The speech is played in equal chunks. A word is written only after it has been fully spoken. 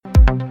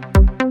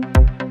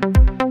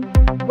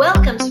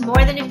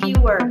More Than a Few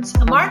Words,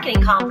 a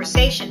marketing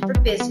conversation for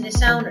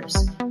business owners.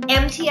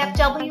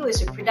 MTFW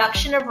is a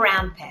production of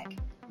Round Peg.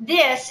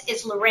 This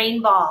is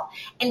Lorraine Ball,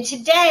 and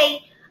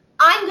today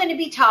I'm going to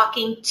be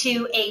talking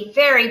to a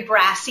very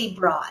brassy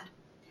broad.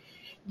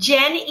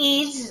 Jen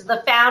Eads is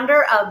the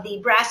founder of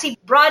the Brassy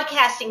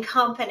Broadcasting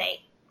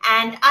Company,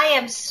 and I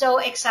am so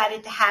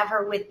excited to have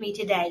her with me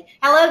today.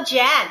 Hello,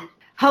 Jen.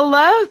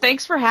 Hello.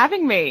 Thanks for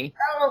having me.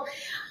 Oh,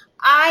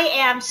 I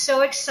am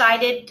so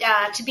excited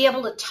to be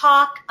able to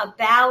talk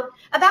about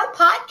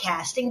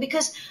podcasting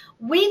because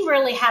we've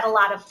really had a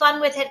lot of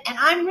fun with it, and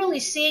I'm really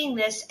seeing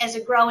this as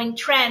a growing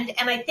trend,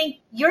 and I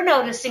think you're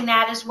noticing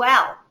that as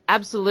well.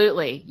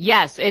 Absolutely.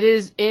 Yes, it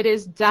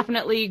is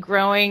definitely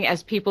growing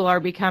as people are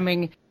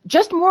becoming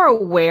just more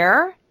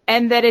aware,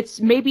 and that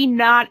it's maybe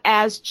not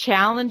as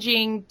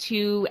challenging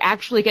to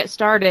actually get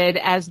started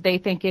as they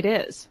think it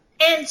is.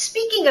 And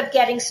speaking of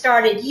getting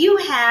started, you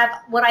have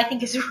what I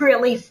think is a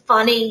really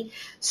funny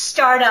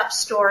startup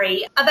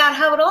story about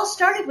how it all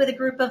started with a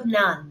group of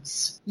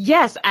nuns.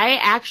 Yes, I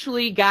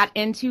actually got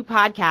into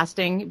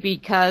podcasting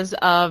because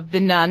of the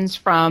nuns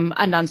from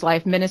A Nun's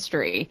Life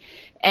Ministry.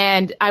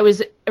 And I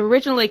was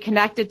originally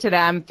connected to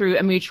them through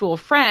a mutual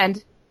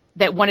friend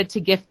that wanted to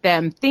gift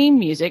them theme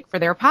music for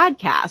their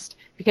podcast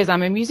because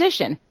I'm a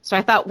musician. So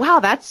I thought, wow,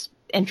 that's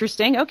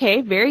interesting. Okay,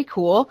 very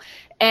cool.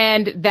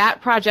 And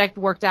that project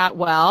worked out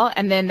well.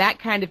 And then that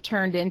kind of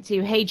turned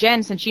into, hey,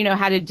 Jen, since you know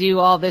how to do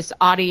all this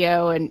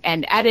audio and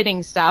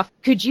editing stuff,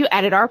 could you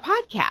edit our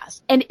podcast?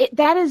 And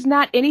that is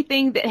not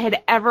anything that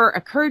had ever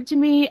occurred to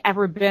me,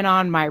 ever been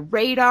on my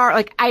radar.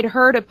 Like I'd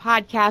heard a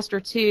podcast or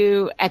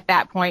two at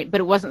that point, but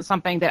it wasn't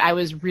something that I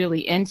was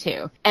really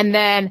into. And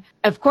then,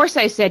 of course,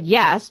 I said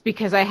yes,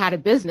 because I had a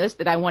business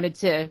that I wanted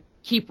to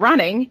keep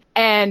running.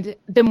 And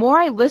the more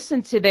I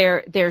listened to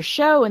their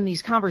show and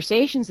these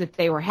conversations that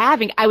they were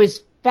having, I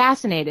was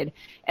fascinated.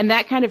 And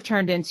that kind of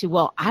turned into,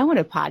 well, I want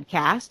a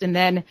podcast. And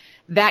then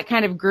that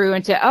kind of grew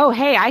into, oh,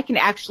 hey, I can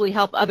actually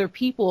help other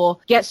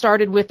people get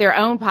started with their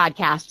own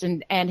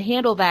podcast and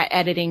handle that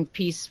editing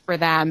piece for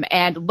them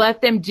and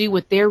let them do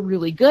what they're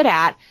really good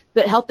at,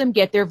 but help them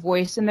get their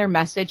voice and their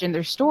message and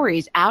their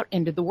stories out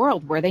into the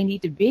world where they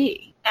need to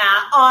be.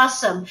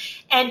 Awesome.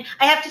 And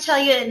I have to tell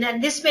you,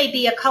 and this may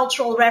be a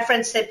cultural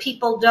reference that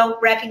people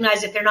don't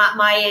recognize if they're not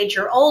my age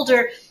or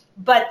older,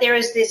 but there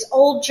is this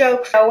old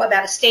joke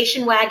about a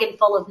station wagon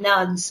full of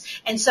nuns.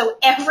 And so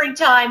every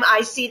time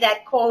I see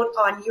that quote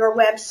on your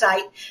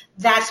website,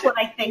 that's what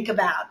I think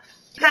about.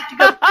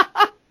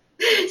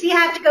 You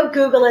have to go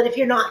Google it if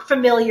you're not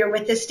familiar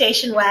with the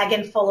station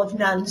wagon full of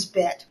nuns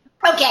bit.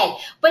 Okay,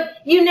 but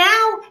you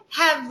now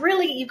have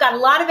you've got a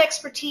lot of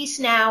expertise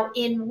now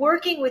in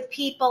working with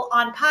people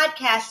on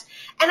podcasts,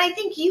 and I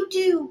think you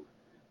do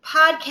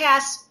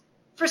podcasts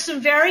for some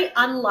very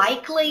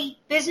unlikely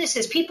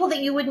businesses, people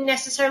that you wouldn't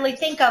necessarily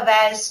think of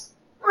as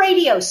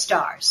radio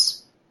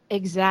stars.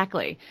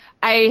 Exactly.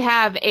 I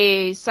have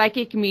a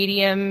psychic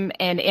medium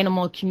and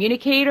animal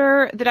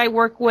communicator that I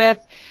work with.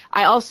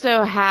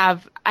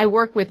 I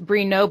work with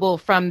Bree Noble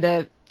from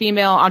the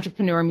Female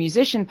Entrepreneur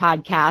Musician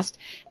podcast,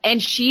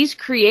 and she's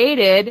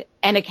created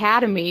an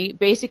academy,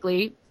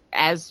 basically,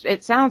 as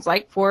it sounds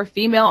like, for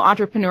female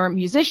entrepreneur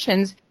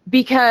musicians,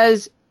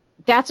 because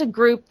that's a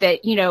group that,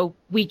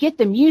 we get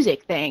the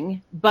music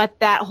thing, but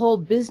that whole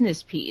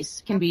business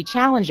piece can be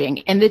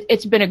challenging. And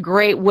it's been a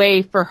great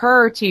way for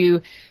her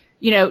to,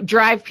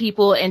 drive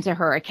people into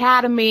her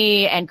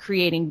academy and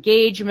create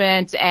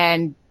engagement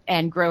and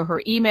grow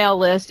her email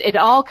list. It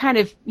all kind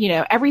of,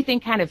 everything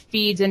kind of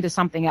feeds into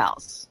something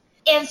else.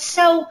 And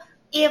so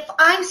if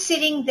I'm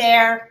sitting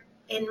there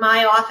in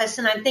my office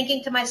and I'm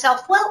thinking to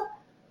myself, well,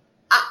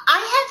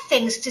 I have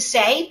things to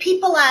say.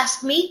 People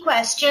ask me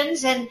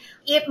questions, and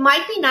it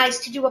might be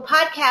nice to do a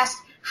podcast.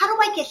 How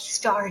do I get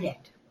started?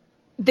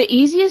 The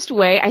easiest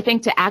way, I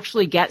think, to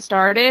actually get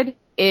started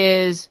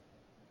is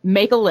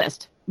make a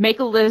list.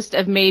 Make a list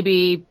of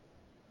maybe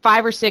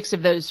 5 or 6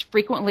 of those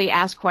frequently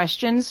asked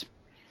questions.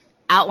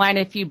 Outline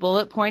a few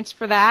bullet points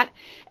for that.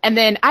 And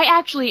then I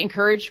actually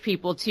encourage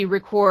people to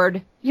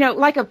record,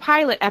 like a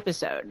pilot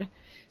episode.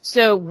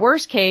 So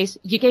worst case,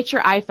 you get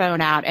your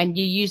iPhone out and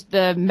you use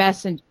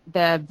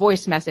the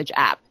voice message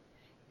app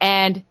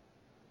and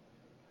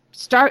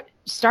start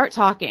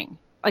talking,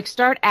 like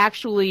start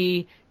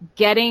actually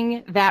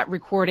getting that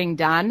recording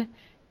done.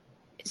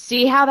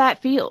 See how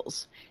that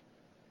feels.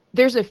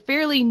 There's a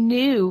fairly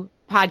new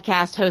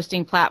podcast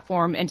hosting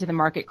platform into the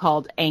market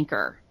called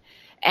Anchor.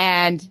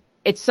 And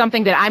it's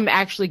something that I'm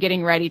actually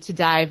getting ready to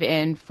dive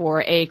in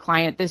for a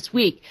client this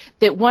week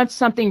that wants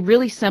something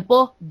really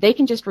simple. They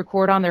can just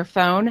record on their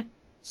phone,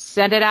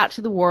 send it out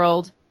to the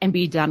world, and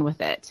be done with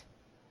it.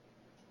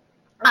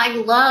 I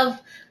love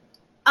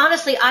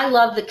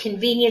the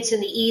convenience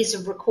and the ease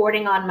of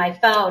recording on my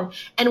phone.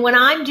 And when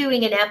I'm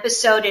doing an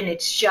episode and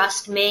it's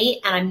just me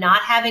and I'm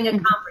not having a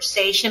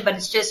conversation, but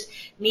it's just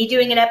me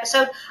doing an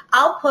episode,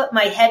 I'll put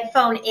my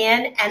headphone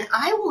in and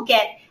I will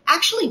get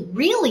actually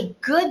really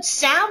good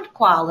sound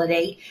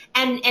quality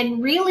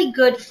and really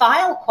good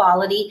file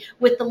quality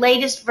with the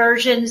latest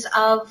versions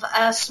of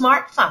a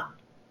smartphone.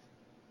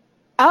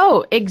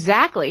 Oh,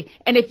 exactly.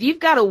 And if you've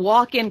got a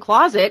walk-in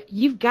closet,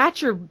 you've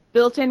got your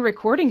built-in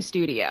recording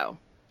studio.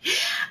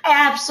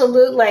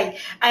 Absolutely.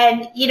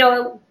 And,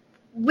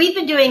 we've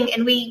been doing,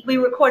 and we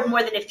record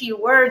more than a few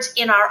words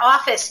in our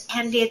office,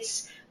 and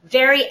it's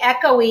very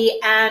echoey.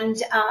 And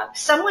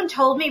someone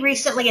told me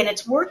recently, and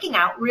it's working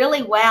out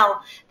really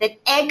well, that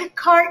egg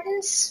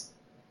cartons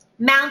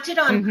mounted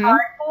on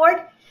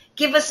cardboard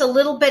give us a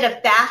little bit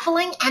of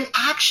baffling and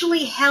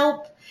actually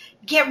help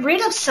get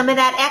rid of some of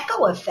that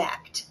echo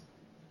effect.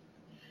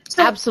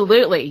 So,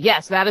 absolutely.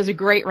 Yes, that is a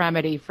great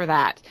remedy for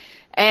that.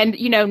 And,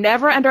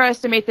 never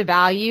underestimate the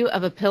value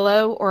of a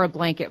pillow or a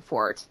blanket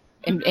fort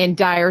in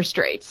dire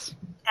straits.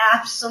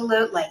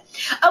 Absolutely.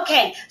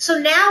 Okay, so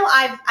now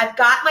I've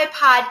got my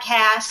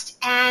podcast,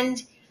 and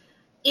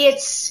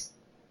it's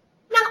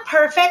not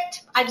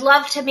perfect. I'd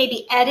love to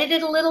maybe edit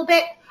it a little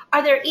bit.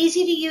 Are there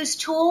easy to use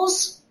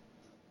tools?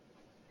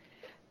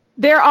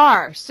 There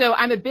are. So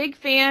I'm a big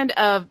fan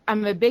of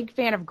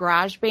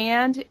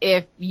GarageBand.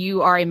 If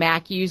you are a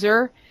Mac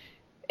user,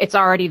 it's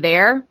already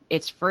there.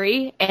 It's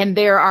free. And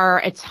there are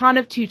a ton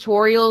of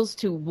tutorials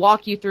to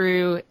walk you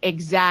through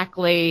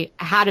exactly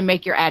how to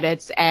make your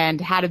edits and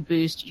how to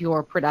boost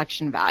your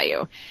production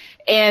value.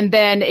 And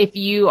then if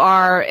you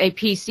are a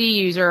PC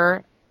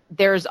user,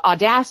 there's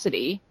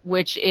Audacity,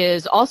 which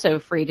is also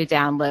free to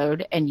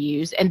download and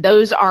use. And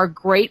those are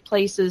great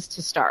places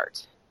to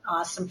start.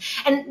 Awesome.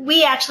 And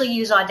we actually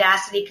use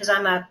Audacity because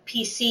I'm an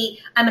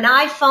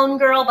iPhone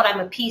girl, but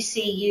I'm a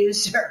PC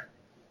user.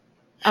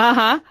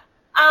 Uh-huh.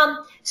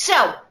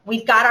 So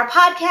we've got our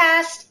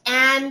podcast,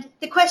 and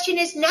the question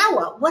is, now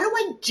what? What do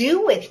I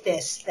do with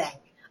this thing?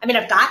 I mean,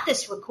 I've got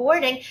this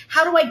recording.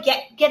 How do I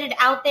get it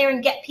out there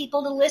and get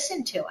people to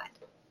listen to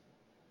it?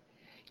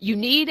 You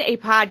need a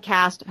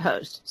podcast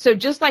host. So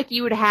just like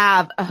you would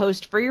have a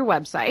host for your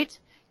website,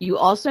 you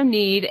also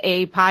need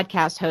a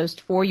podcast host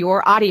for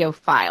your audio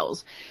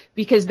files,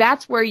 because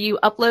that's where you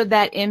upload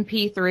that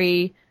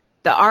MP3,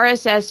 the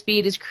RSS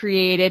feed is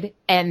created,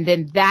 and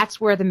then that's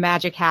where the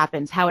magic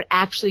happens, how it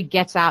actually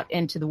gets out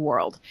into the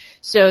world.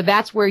 So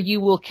that's where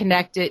you will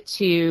connect it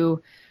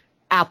to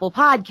Apple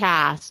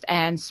Podcast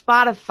and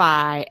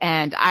Spotify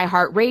and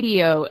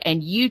iHeartRadio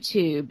and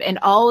YouTube and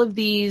all of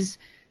these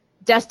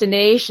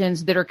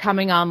destinations that are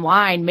coming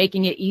online,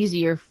 making it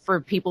easier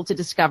for people to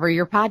discover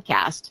your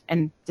podcast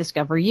and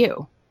discover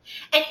you.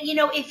 And,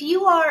 if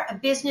you are a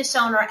business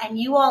owner and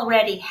you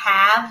already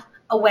have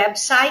a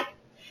website,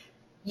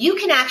 you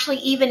can actually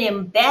even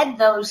embed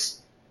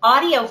those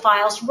audio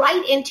files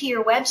right into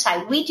your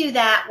website. We do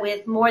that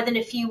with More Than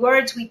a Few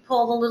Words. We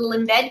pull the little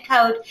embed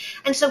code,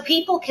 and so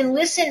people can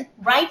listen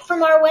right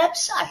from our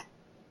website.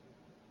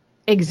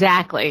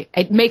 Exactly.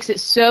 It makes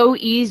it so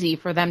easy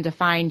for them to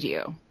find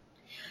you.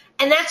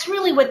 And that's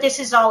really what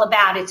this is all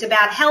about. It's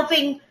about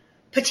helping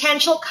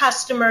potential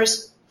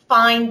customers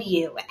find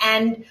you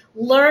and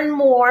learn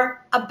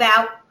more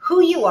about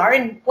who you are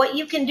and what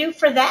you can do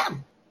for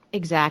them.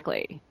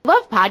 Exactly. I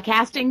love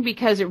podcasting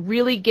because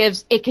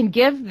it can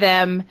give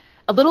them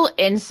a little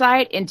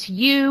insight into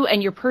you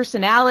and your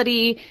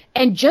personality.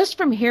 And just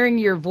from hearing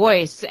your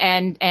voice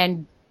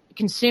and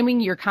consuming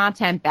your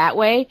content that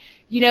way,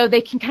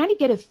 they can kind of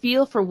get a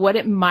feel for what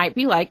it might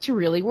be like to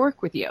really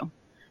work with you.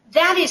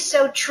 That is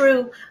so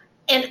true.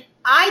 And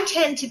I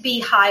tend to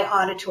be high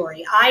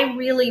auditory. I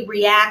really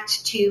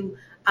react to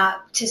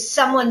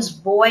someone's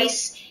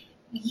voice.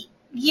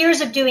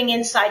 Years of doing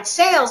inside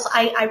sales,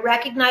 I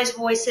recognize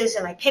voices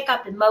and I pick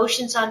up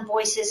emotions on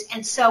voices.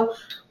 And so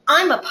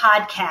I'm a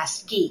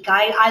podcast geek.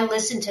 I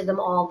listen to them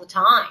all the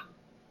time.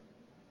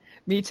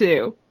 Me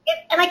too.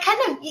 And I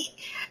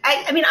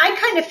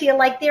kind of feel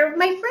like they're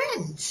my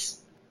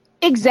friends.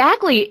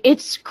 Exactly.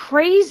 It's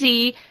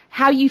crazy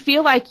how you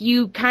feel like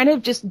you kind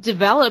of just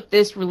develop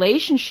this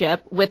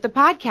relationship with the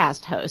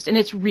podcast host, and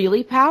it's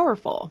really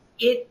powerful.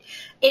 It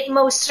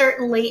most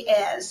certainly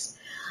is.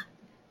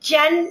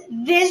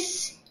 Jen,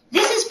 this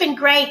has been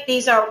great.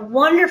 These are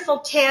wonderful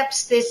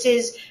tips. This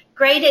is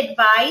great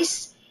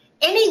advice.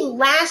 Any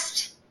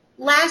last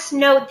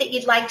note that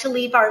you'd like to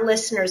leave our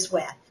listeners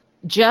with?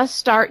 Just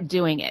start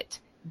doing it.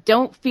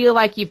 Don't feel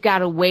like you've got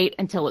to wait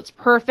until it's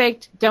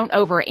perfect. Don't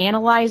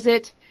overanalyze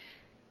it.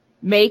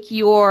 Make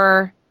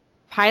your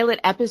pilot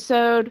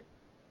episode.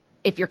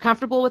 If you're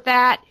comfortable with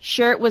that,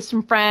 share it with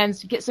some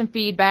friends, get some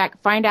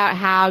feedback, find out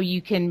how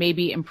you can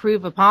maybe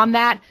improve upon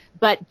that,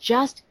 but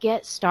just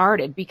get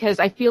started, because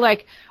I feel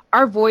like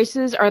our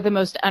voices are the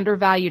most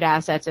undervalued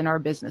assets in our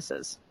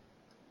businesses.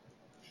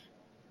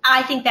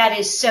 I think that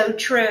is so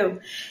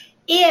true.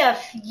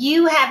 If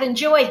you have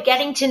enjoyed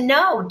getting to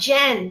know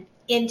Jen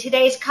in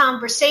today's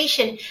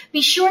conversation,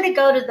 be sure to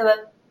go to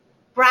the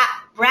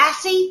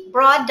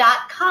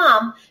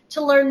BrassyBroad.com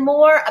to learn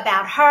more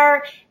about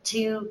her,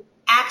 to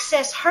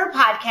access her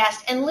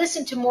podcast and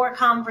listen to more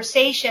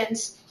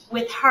conversations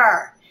with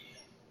her.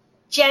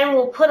 Jen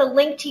will put a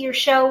link to your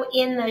show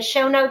in the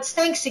show notes.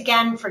 Thanks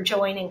again for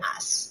joining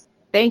us.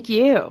 Thank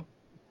you.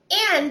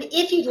 And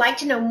if you'd like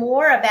to know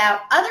more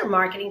about other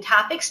marketing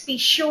topics, be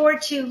sure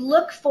to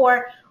look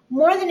for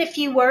More Than a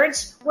Few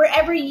Words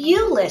wherever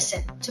you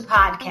listen to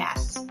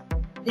podcasts.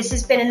 This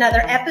has been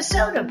another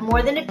episode of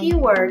More Than a Few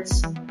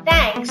Words.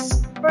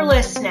 Thanks for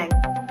listening.